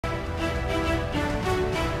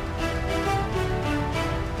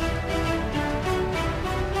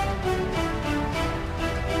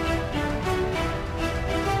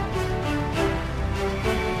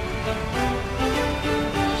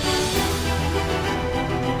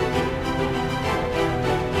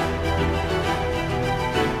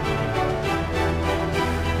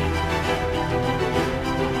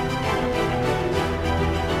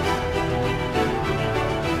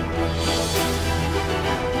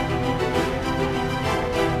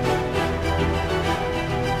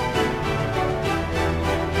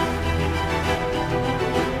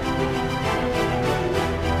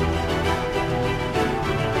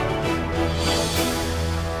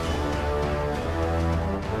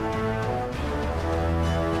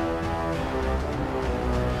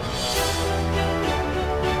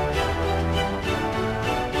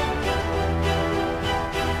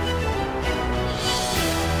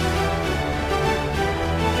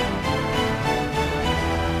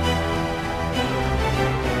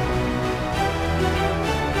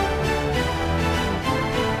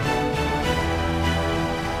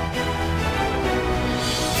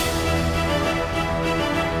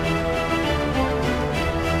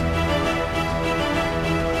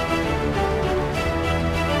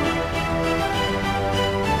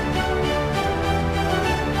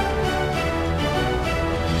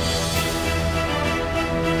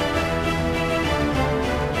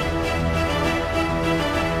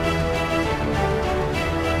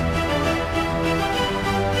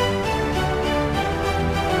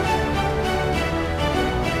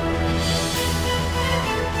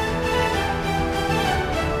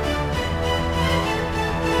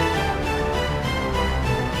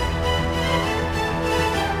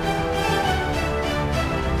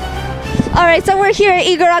All right, so we're here at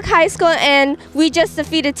Eagle Rock High School, and we just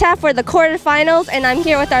defeated Taft for the quarterfinals, and I'm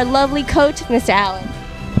here with our lovely coach, Mr. Allen.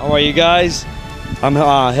 How are you guys? I'm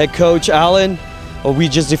head coach Allen. We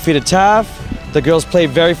just defeated Taft. The girls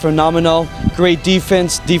played very phenomenal. Great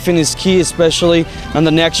defense. Defense is key, especially on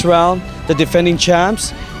the next round. The defending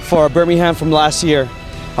champs for Birmingham from last year.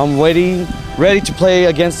 I'm ready to play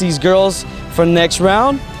against these girls for the next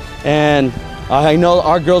round, and I know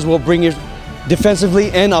our girls will bring it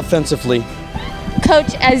defensively and offensively.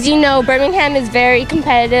 Coach, as you know, Birmingham is very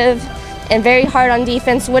competitive and very hard on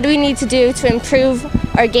defense. What do we need to do to improve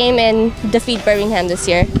our game and defeat Birmingham this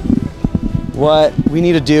year? What we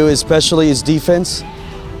need to do especially is defense,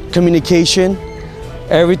 communication,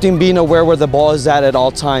 everything, being aware where the ball is at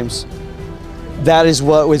all times. That is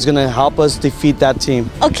what is going to help us defeat that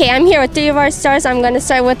team. Okay, I'm here with three of our stars. I'm going to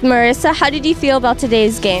start with Marissa. How did you feel about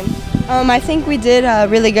today's game? I think we did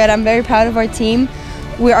really good. I'm very proud of our team.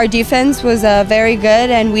 Our defense was very good,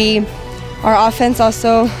 and our offense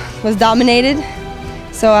also was dominated.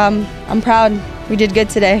 So I'm proud. We did good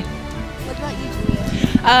today. What about you,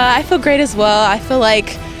 Julia? I feel great as well. I feel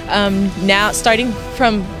like now, starting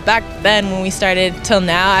from back then when we started till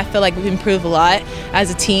now, I feel like we've improved a lot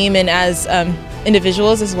as a team and as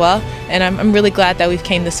individuals as well. And I'm really glad that we've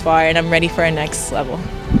came this far, and I'm ready for our next level.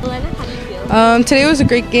 Elena, how do you feel? Today was a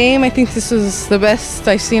great game. I think this was the best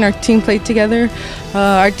I've seen our team play together.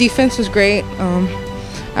 Our defense was great.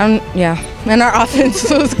 And our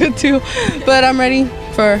offense was good too. But I'm ready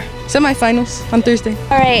for semifinals on Thursday.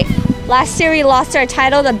 All right, last year we lost our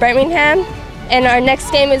title to Birmingham, and our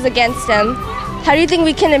next game is against them. How do you think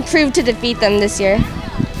we can improve to defeat them this year?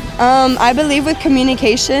 I believe with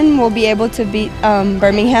communication we'll be able to beat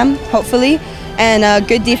Birmingham, hopefully, and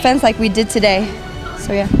good defense like we did today.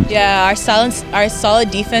 So yeah. Yeah, our solid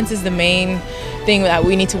defense is the main thing that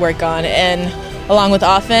we need to work on, and along with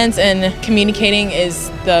offense and communicating is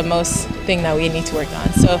the most thing that we need to work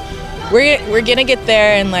on. So we're gonna get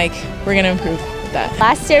there, and we're gonna improve with that.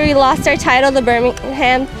 Last year we lost our title to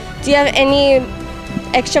Birmingham. Do you have any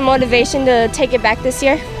extra motivation to take it back this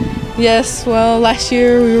year? Yes, well, last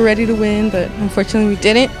year we were ready to win, but unfortunately we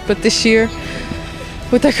didn't. But this year,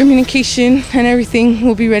 with our communication and everything,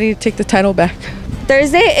 we'll be ready to take the title back.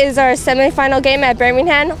 Thursday is our semifinal game at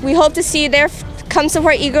Birmingham. We hope to see you there. Come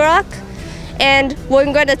support Eagle Rock, and we're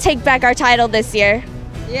going to take back our title this year.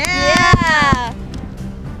 Yeah!